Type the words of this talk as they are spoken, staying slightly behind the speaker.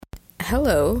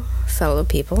Hello, fellow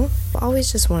people. I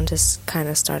always just wanted to kind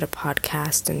of start a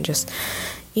podcast and just,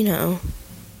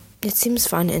 it seems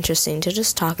fun, interesting to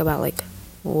just talk about,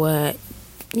 what,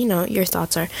 your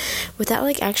thoughts are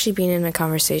without, actually being in a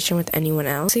conversation with anyone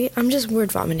else. See, I'm just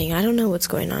word vomiting. I don't know what's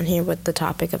going on here, what the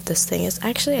topic of this thing is.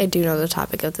 Actually, I do know the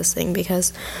topic of this thing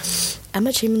because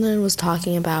Emma Chamberlain was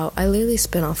talking about, I literally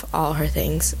spin off all her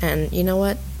things, and you know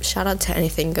what? Shout out to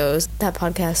Anything Goes. That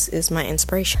podcast is my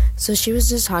inspiration. So she was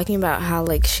just talking about how,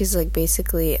 she's,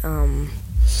 basically,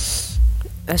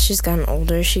 as she's gotten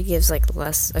older, she gives,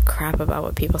 less a crap about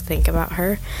what people think about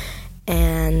her,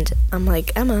 and I'm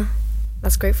like, Emma,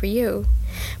 that's great for you,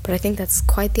 but I think that's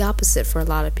quite the opposite for a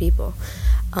lot of people,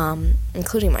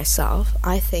 including myself.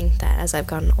 I think that as I've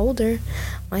gotten older,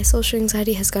 my social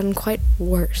anxiety has gotten quite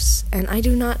worse, and I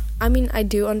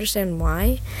do understand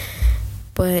why,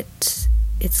 but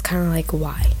it's kind of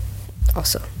why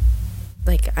also.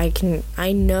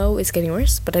 I know it's getting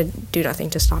worse, but I do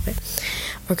nothing to stop it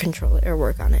or control it or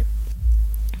work on it.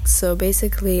 So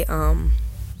basically,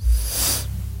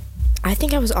 I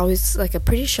think I was always, a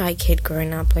pretty shy kid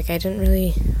growing up. I didn't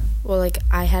really,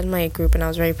 I had my group and I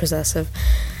was very possessive,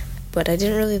 but I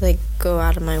didn't really, go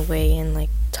out of my way and,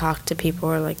 talk to people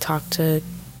or, talk to,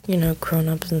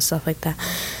 grown-ups and stuff like that.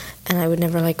 And I would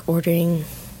never ordering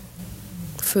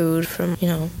food from,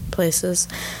 places.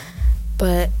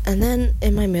 And then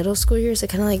in my middle school years, I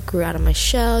kind of, grew out of my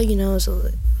shell, it was a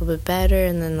little bit better,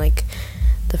 and then,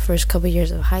 the first couple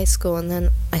years of high school, and then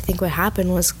I think what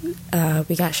happened was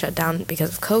we got shut down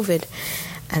because of COVID,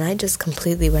 and I just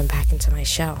completely went back into my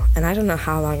shell, and I don't know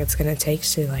how long it's going to take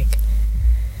to,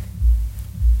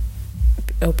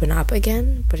 open up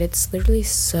again, but it's literally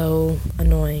so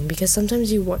annoying, because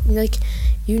sometimes you want,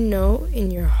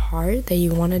 in your heart that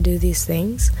you want to do these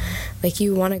things,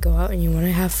 you want to go out and you want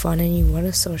to have fun and you want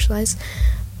to socialize,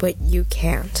 but you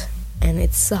can't, and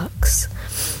it sucks.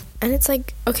 And it's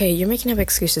okay, you're making up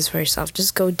excuses for yourself.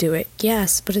 Just go do it.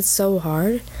 Yes, but it's so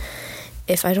hard.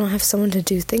 If I don't have someone to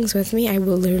do things with me, I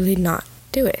will literally not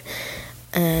do it.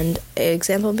 And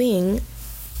example being,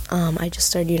 I just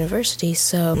started university,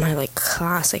 so my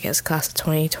class of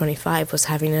 2025 was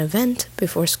having an event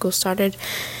before school started,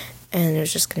 and it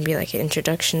was just going to be an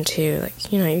introduction to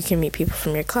you can meet people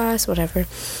from your class, whatever.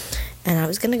 And I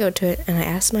was going to go to it, and I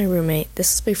asked my roommate,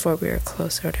 this is before we were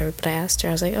close or whatever, but I asked her,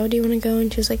 I was like, oh, do you want to go?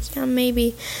 And she was like, yeah,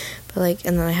 maybe. But,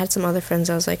 and then I had some other friends,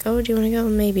 I was like, oh, do you want to go?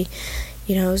 Maybe.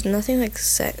 It was nothing,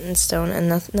 set in stone, and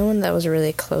no one that I was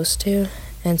really close to.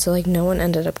 And so, no one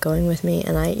ended up going with me,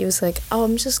 and it was oh,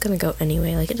 I'm just going to go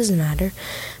anyway. It doesn't matter.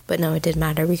 But no, it did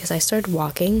matter, because I started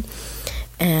walking,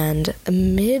 and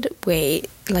midway,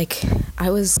 I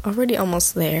was already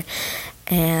almost there,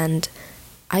 and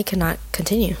I could not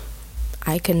continue.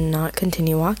 I could not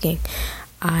continue walking.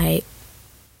 I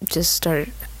just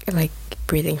started,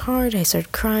 breathing hard. I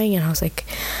started crying, and I was like,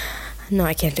 no,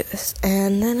 I can't do this.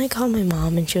 And then I called my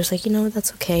mom, and she was like,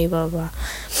 that's okay, blah, blah.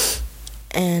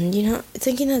 And,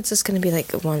 thinking that it's just going to be, a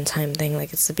one-time thing,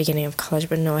 it's the beginning of college.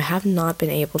 But no, I have not been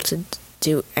able to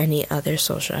do any other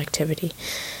social activity.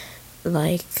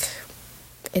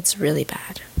 It's really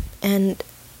bad. And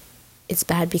it's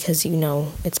bad because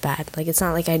it's bad. It's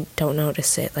not I don't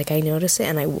notice it. I notice it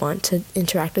and I want to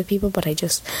interact with people, but I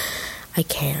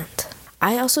can't.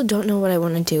 I also don't know what I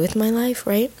want to do with my life,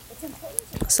 right?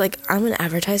 It's I'm an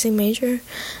advertising major,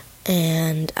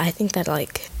 and I think that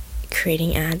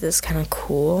creating ads is kind of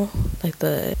cool,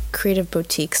 the creative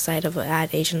boutique side of an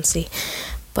ad agency.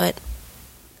 But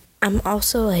I'm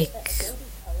also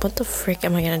what the frick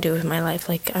am I going to do with my life?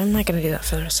 I'm not going to do that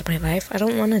for the rest of my life. I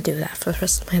don't want to do that for the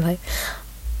rest of my life.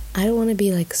 I don't want to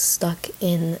be, stuck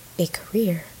in a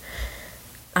career.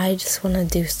 I just want to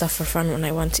do stuff for fun when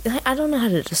I want to. I don't know how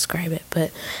to describe it, but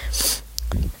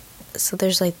so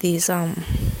there's, the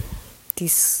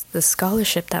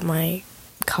scholarship that my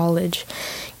college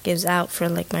gives out for,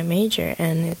 my major,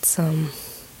 and it's,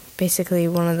 basically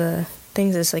one of the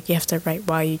things is, you have to write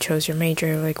why you chose your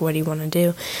major, what do you want to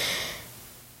do.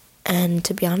 And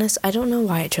to be honest, I don't know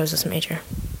why I chose this major.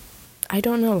 I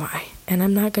don't know why. And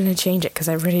I'm not going to change it because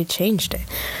I've already changed it.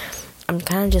 I'm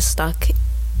kind of just stuck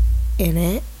in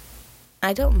it.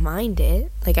 I don't mind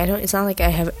it. It's not I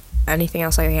have anything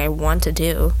else I want to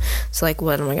do. So,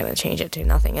 what am I going to change it to?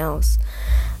 Nothing else.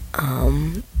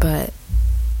 But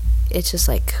it's just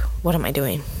what am I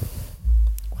doing?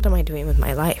 What am I doing with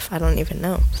my life? I don't even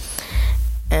know.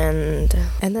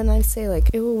 And then I say,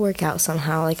 it will work out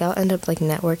somehow. I'll end up,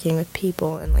 networking with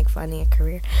people and, finding a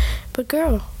career. But,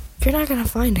 girl, you're not going to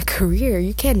find a career.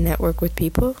 You can't network with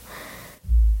people.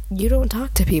 You don't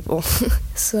talk to people.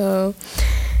 So,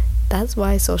 that's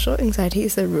why social anxiety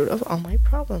is the root of all my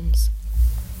problems.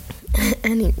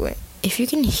 Anyway, if you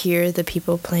can hear the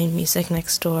people playing music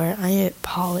next door, I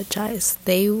apologize.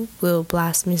 They will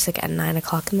blast music at 9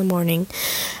 o'clock in the morning,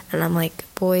 and I'm like,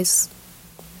 boys,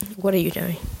 what are you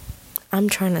doing? I'm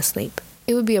trying to sleep.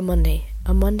 It would be a Monday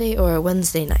or a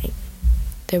Wednesday night.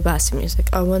 They're blasting music.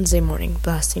 On Wednesday morning,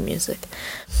 blasting music.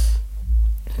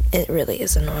 It really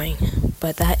is annoying,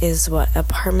 but that is what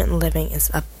apartment living is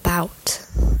about.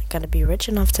 You gotta be rich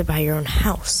enough to buy your own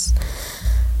house.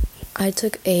 I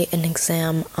took an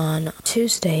exam on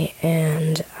Tuesday,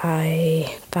 and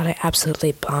I thought I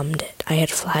absolutely bombed it. I had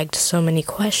flagged so many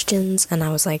questions, and I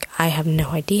was like, I have no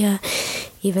idea.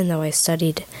 Even though I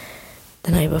studied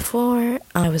the night before,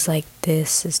 I was like,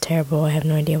 this is terrible. I have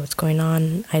no idea what's going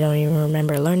on. I don't even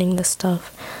remember learning this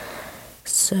stuff.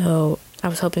 So I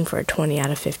was hoping for a 20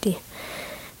 out of 50.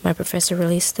 My professor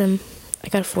released them. I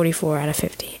got 44 out of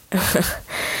 50.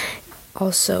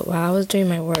 Also, while I was doing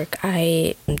my work,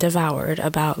 I devoured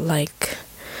about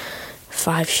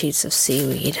 5 sheets of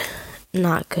seaweed.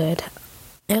 Not good.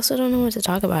 I also don't know what to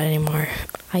talk about anymore.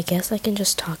 I guess I can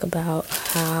just talk about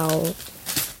how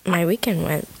my weekend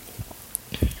went,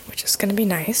 which is gonna be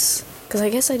nice. Because I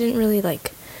guess I didn't really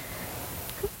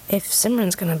if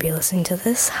Simran's gonna be listening to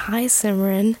this, hi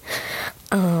Simran.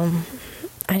 I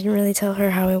didn't really tell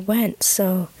her how it went,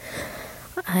 so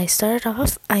I started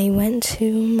off, I went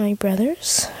to my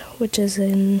brother's, which is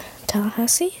in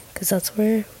Tallahassee, because that's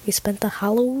where we spent the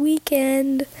Halloween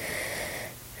weekend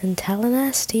in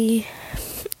Tallahassee.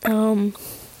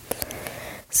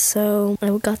 So I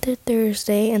got there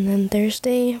Thursday, and then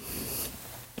Thursday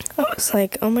I was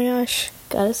like, oh my gosh,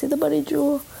 gotta see the buddy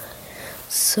Jewel.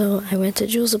 So I went to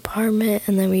Jewel's apartment,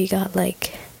 and then we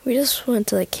just went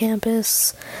to the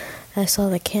campus. I saw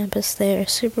the campus there,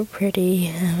 super pretty,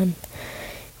 and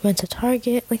went to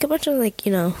Target, a bunch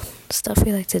of stuff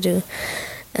we like to do.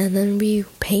 And then we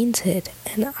painted,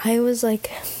 and I was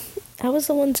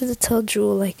the one to tell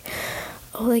Jewel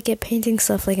get painting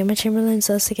stuff, Emma Chamberlain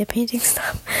says to get painting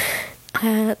stuff.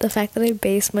 The fact that I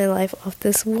based my life off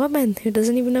this woman who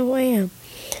doesn't even know who I am.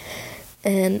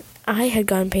 And I had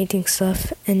gone painting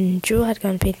stuff, and Jewel had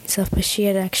gone painting stuff, but she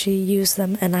had actually used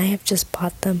them, and I have just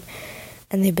bought them,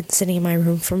 and they've been sitting in my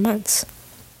room for months.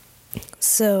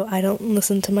 So I don't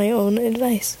listen to my own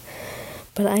advice.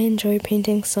 But I enjoy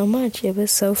painting so much. It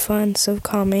was so fun, so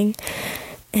calming.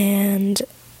 And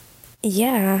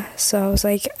yeah, so I was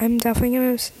like, I'm definitely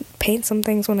going to paint some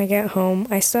things when I get home.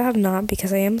 I still have not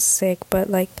because I am sick, but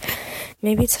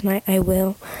maybe tonight I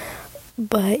will.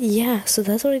 But yeah, so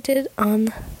that's what I did on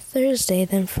Thursday.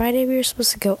 Then Friday we were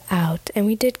supposed to go out, and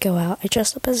we did go out. I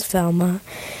dressed up as Velma.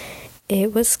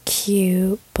 It was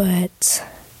cute, but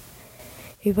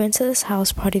we went to this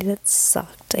house party that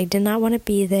sucked. I did not want to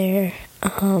be there.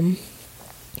 I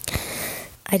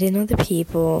didn't know the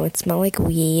people. It smelled like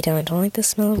weed, and I don't like the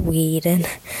smell of weed, and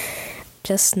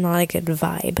just not a good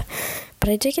vibe. But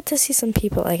I did get to see some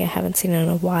people I haven't seen in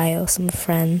a while, some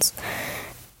friends,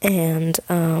 and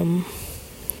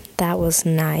that was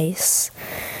nice.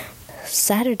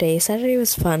 Saturday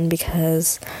was fun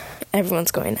because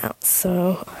everyone's going out,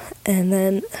 so, and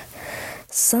then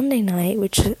Sunday night,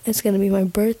 which is going to be my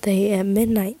birthday at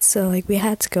midnight, so we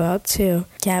had to go out too.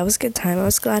 Yeah, it was a good time. I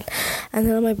was glad. And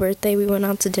then on my birthday we went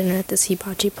out to dinner at this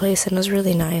hibachi place, and it was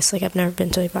really nice. I've never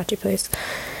been to a hibachi place,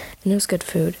 and it was good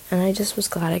food, and I just was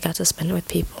glad I got to spend it with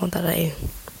people that I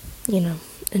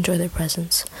enjoy their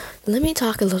presence. Let me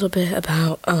talk a little bit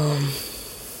about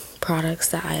products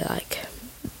that I like.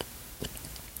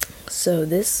 So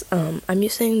this I'm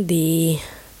using the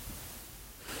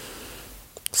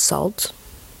Salt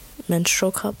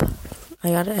menstrual cup.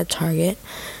 I got it at Target,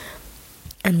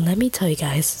 and let me tell you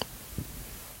guys,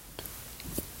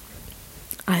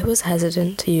 I was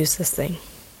hesitant to use this thing.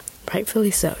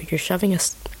 Rightfully so. You're shoving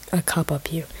a cup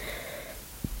up you,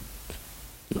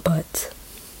 but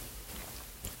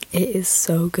it is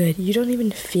so good. You don't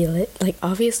even feel it.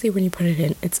 Obviously when you put it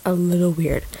in, it's a little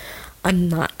weird. I'm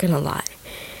not gonna lie.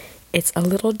 It's a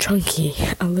little chunky,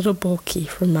 a little bulky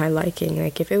for my liking.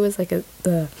 If it was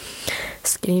the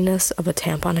skinniness of a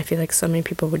tampon, I feel like so many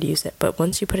people would use it. But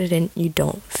once you put it in, you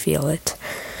don't feel it.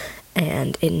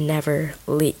 And it never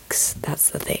leaks. That's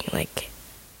the thing.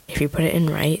 If you put it in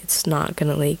right, it's not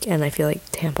gonna leak. And I feel like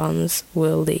tampons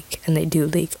will leak, and they do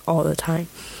leak all the time.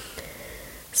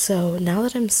 So now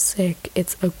that I'm sick,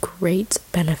 it's a great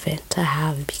benefit to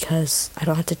have because I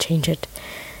don't have to change it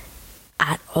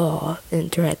at all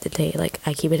throughout the day.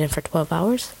 I keep it in for 12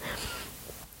 hours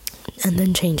and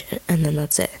then change it, and then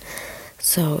that's it.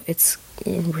 So it's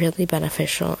really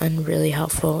beneficial and really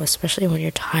helpful, especially when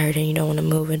you're tired and you don't want to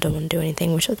move and don't want to do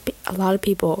anything, which a lot of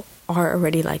people are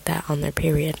already like that on their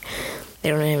period. They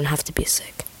don't even have to be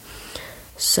sick.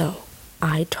 So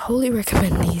I totally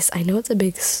recommend these. I know it's a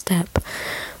big step,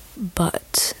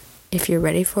 but if you're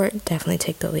ready for it, definitely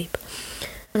take the leap.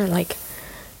 I'm gonna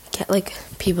get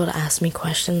people to ask me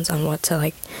questions on what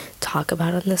to talk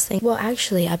about on this thing. Well,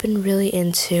 actually, I've been really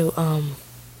into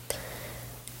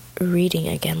reading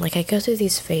again. I go through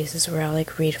these phases where I'll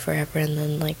read forever and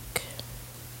then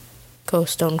go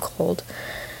stone cold.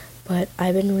 But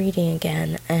I've been reading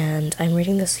again, and I'm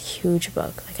reading this huge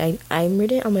book. I'm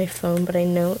reading it on my phone, but I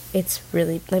know it's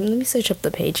really... Let me search up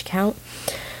the page count.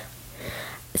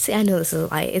 See, I know this is a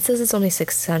lie. It says it's only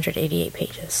 688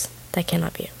 pages. That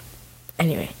cannot be it.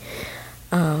 Anyway,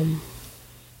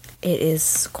 it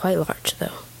is quite large,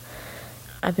 though.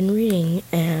 I've been reading,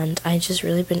 and I just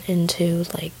really been into,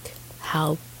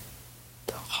 how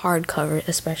hardcover,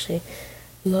 especially,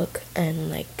 look,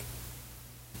 and,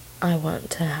 I want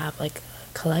to have a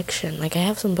collection. I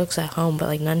have some books at home,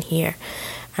 but none here.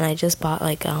 And I just bought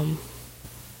I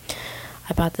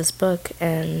bought this book,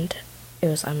 and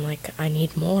I'm I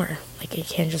need more. It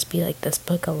can't just be this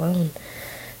book alone.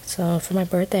 So for my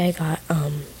birthday, I got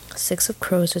Six of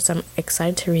Crows, which I'm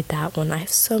excited to read that one. I have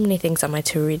so many things on my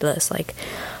to-read list.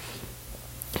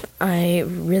 I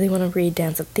really want to read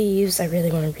Dance of Thieves. I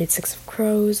really want to read Six of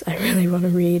Crows. I really want to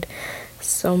read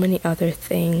so many other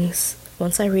things.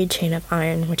 Once I read Chain of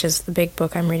Iron, which is the big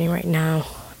book I'm reading right now,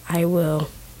 I will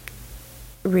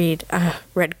read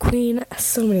Red Queen.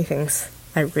 So many things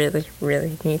I really,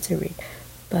 really need to read.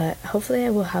 But hopefully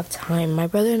I will have time. My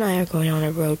brother and I are going on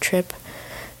a road trip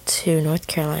to North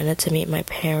Carolina to meet my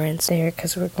parents there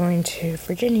because we're going to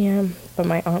Virginia, but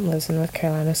my aunt lives in North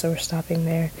Carolina, so we're stopping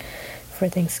there for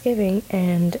Thanksgiving,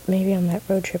 and maybe on that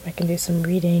road trip I can do some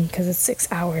reading because it's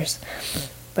 6 hours.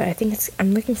 But I think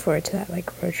I'm looking forward to that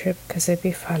road trip because it'd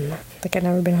be fun. I've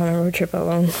never been on a road trip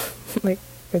alone, with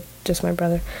just my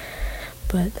brother.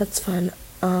 But that's fun.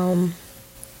 And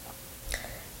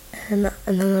then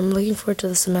I'm looking forward to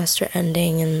the semester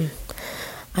ending, and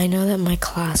I know that my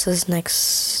classes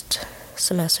next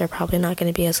semester are probably not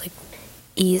going to be as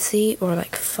easy or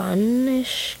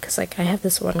fun-ish, because I have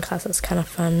this one class that's kind of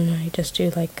fun. I just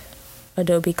do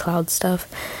Adobe Cloud stuff,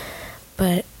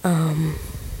 but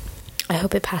I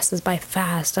hope it passes by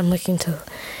fast. I'm looking to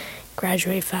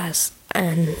graduate fast,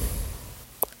 and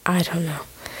I don't know.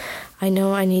 I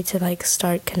know I need to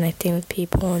start connecting with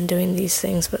people and doing these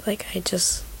things, but I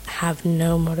just have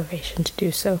no motivation to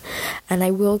do so. And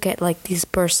I will get these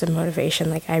bursts of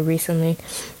motivation. I recently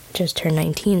just turned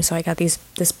 19, so I got this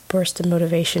burst of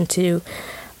motivation to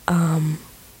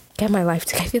get my life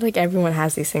together. I feel everyone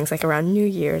has these things around New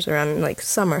Year's, around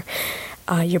summer.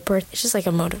 Your birth, it's just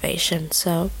a motivation.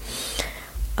 So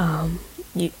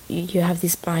you have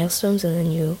these milestones, and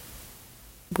then you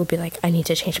will be I need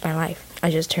to change my life. I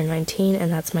just turned 19,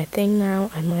 and that's my thing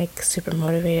now. I'm super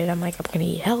motivated. I'm gonna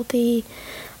eat healthy,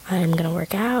 I'm gonna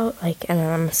work out, and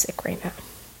then I'm sick right now.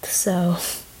 So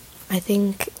I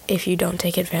think if you don't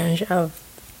take advantage of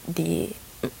the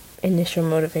initial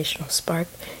motivational spark,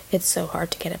 it's so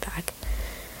hard to get it back.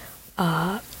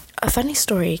 A funny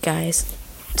story, guys.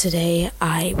 Today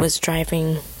I was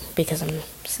driving, because I'm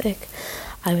sick,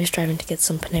 I was driving to get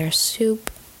some Panera soup,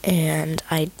 and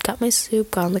I got my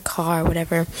soup, got in the car,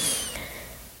 whatever,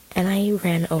 and I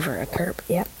ran over a curb.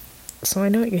 Yep. So I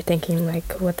know what you're thinking,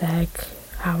 what the heck?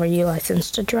 How are you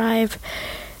licensed to drive?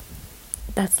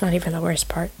 That's not even the worst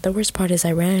part. The worst part is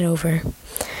I ran it over,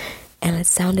 and it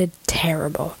sounded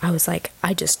terrible. I was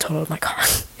I just totaled my car.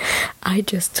 I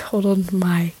just totaled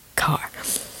my car.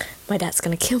 My dad's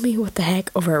gonna kill me. What the heck?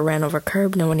 Ran over a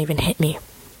curb. No one even hit me.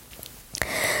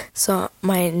 So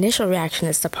my initial reaction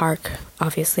is to park,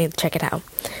 obviously, check it out.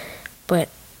 But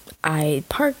I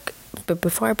park, but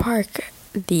before I park,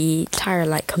 the tire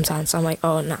light comes on. So I'm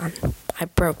oh, nah, I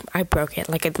broke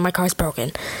it. My car's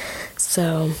broken.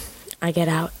 So I get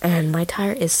out, and my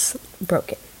tire is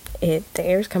broken. The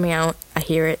air's coming out. I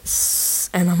hear it,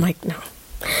 and I'm no.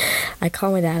 I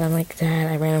call my dad. I'm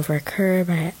Dad, I ran over a curb.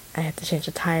 I had to change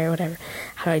the tire, whatever.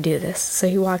 How do I do this? So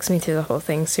he walks me through the whole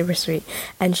thing. Super sweet.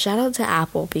 And shout out to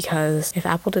Apple, because if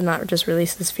Apple did not just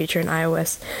release this feature in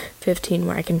iOS 15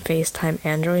 where I can FaceTime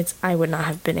Androids, I would not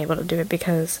have been able to do it,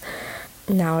 because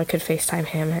now I could FaceTime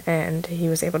him, and he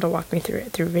was able to walk me through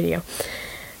it through video.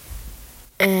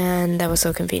 And that was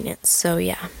so convenient. So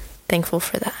yeah, thankful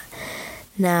for that.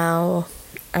 Now,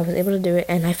 I was able to do it,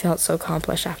 and I felt so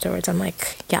accomplished afterwards. I'm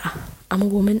yeah, I'm a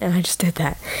woman, and I just did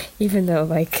that. Even though,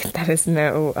 that is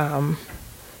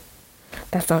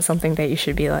that's not something that you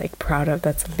should be, proud of.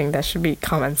 That's something that should be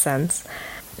common sense.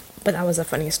 But that was a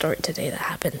funny story today that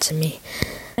happened to me.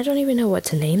 I don't even know what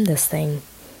to name this thing.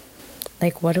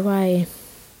 What do I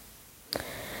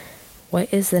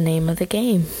what is the name of the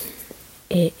game?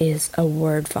 It is a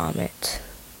word vomit.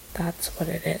 That's what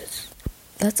it is.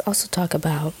 Let's also talk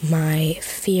about my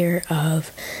fear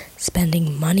of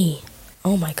spending money.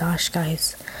 Oh my gosh,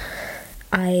 guys.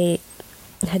 I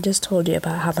had just told you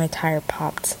about how my tire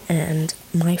popped and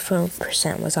my phone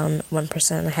percent was on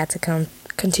 1%. I had to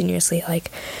continuously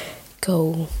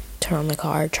go turn on the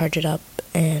car, charge it up,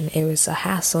 and it was a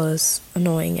hassle. It was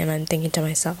annoying, and I'm thinking to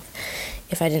myself,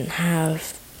 if I didn't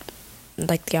have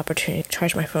the opportunity to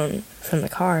charge my phone from the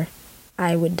car,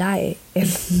 I would die in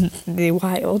the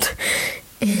wild.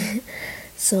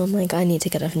 So I'm I need to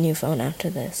get a new phone after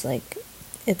this.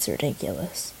 It's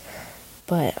ridiculous.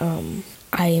 But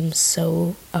I am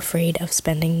so afraid of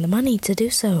spending the money to do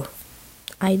so.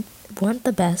 I want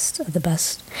the best of the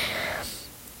best,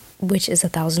 which is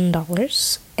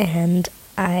 $1,000, and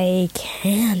I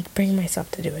can't bring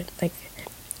myself to do it.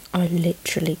 I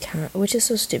literally can't, which is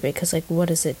so stupid, because what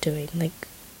is it doing?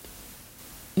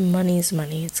 Money's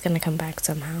money. It's gonna come back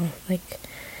somehow.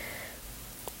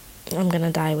 I'm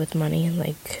gonna die with money,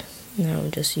 no,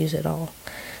 just use it all.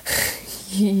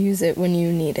 You use it when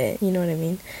you need it, you know what I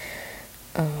mean?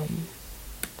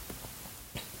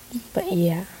 But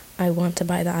yeah, I want to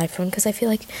buy the iPhone, because I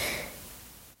feel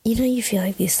you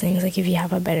feel these things, if you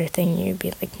have a better thing, you'd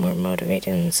be more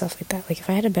motivated and stuff like that. If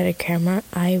I had a better camera,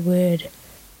 I would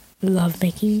love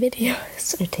making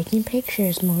videos or taking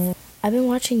pictures more. I've been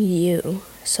watching You,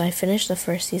 so I finished the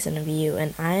first season of You,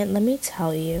 and let me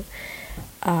tell you,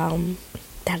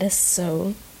 that is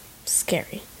so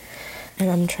scary. And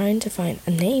I'm trying to find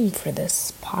a name for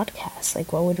this podcast.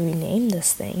 What would we name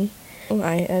this thing?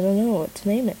 I don't know what to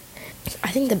name it.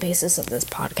 I think the basis of this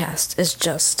podcast is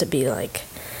just to be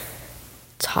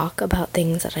talk about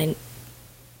things that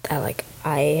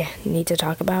I need to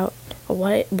talk about.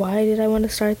 Why did I want to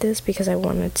start this? Because I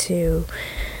wanted to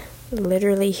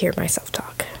literally hear myself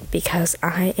talk, because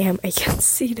I am a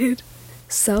conceited,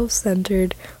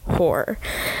 self-centered whore.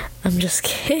 I'm just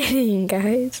kidding,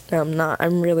 guys. No, I'm not.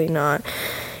 I'm really not.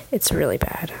 It's really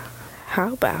bad.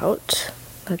 How about,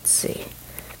 let's see.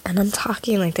 And I'm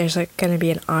talking there's gonna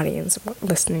be an audience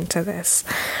listening to this.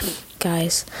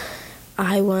 Guys,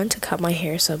 I want to cut my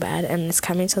hair so bad, and it's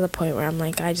coming to the point where I'm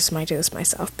I just might do this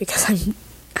myself, because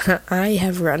I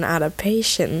have run out of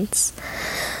patience.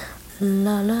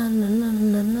 La la la la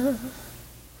la la.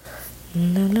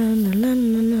 La la la la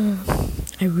la la.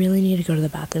 I really need to go to the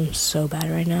bathroom so bad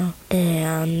right now.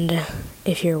 And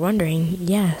if you're wondering,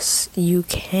 yes, you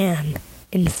can.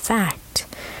 In fact,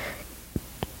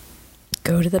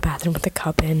 go to the bathroom with the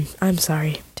cup in. I'm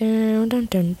sorry. Welcome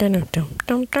to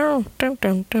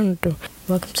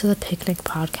the Picnic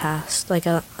Podcast.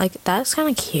 That's kind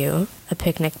of cute. A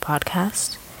picnic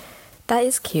podcast. That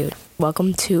is cute.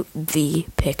 Welcome to the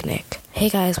picnic. Hey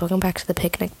guys, welcome back to the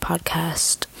Picnic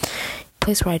Podcast.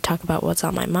 Place where I talk about what's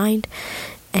on my mind,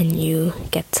 and you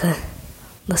get to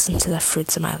listen to the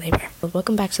fruits of my labor.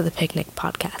 Welcome back to the Picnic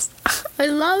Podcast. I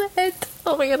love it.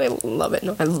 Oh my god, I love it.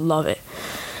 No, I love it.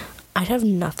 I'd have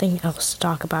nothing else to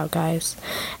talk about, guys.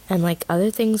 And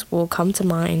other things will come to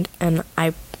mind, and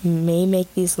I may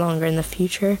make these longer in the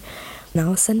future. And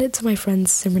I'll send it to my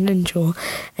friends Simran and Jewel,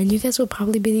 and you guys will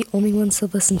probably be the only ones to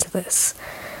listen to this.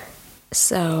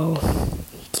 So,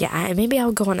 yeah, maybe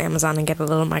I'll go on Amazon and get a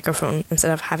little microphone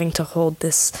instead of having to hold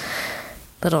this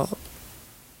little,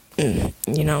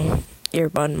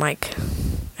 earbud mic.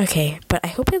 Okay, but I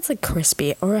hope it's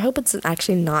crispy, or I hope it's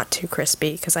actually not too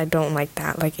crispy, because I don't like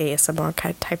that ASMR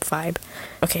kind of type vibe.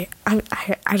 Okay, I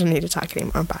don't need to talk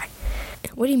anymore. Bye.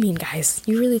 What do you mean, guys?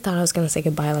 You really thought I was gonna say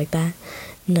goodbye like that?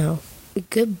 No.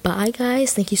 Goodbye,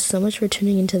 guys. Thank you so much for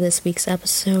tuning into this week's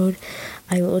episode.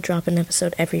 I will drop an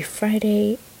episode every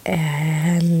Friday,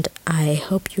 and I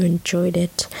hope you enjoyed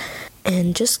it.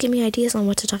 And just give me ideas on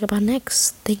what to talk about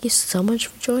next. Thank you so much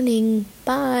for joining.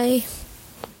 Bye.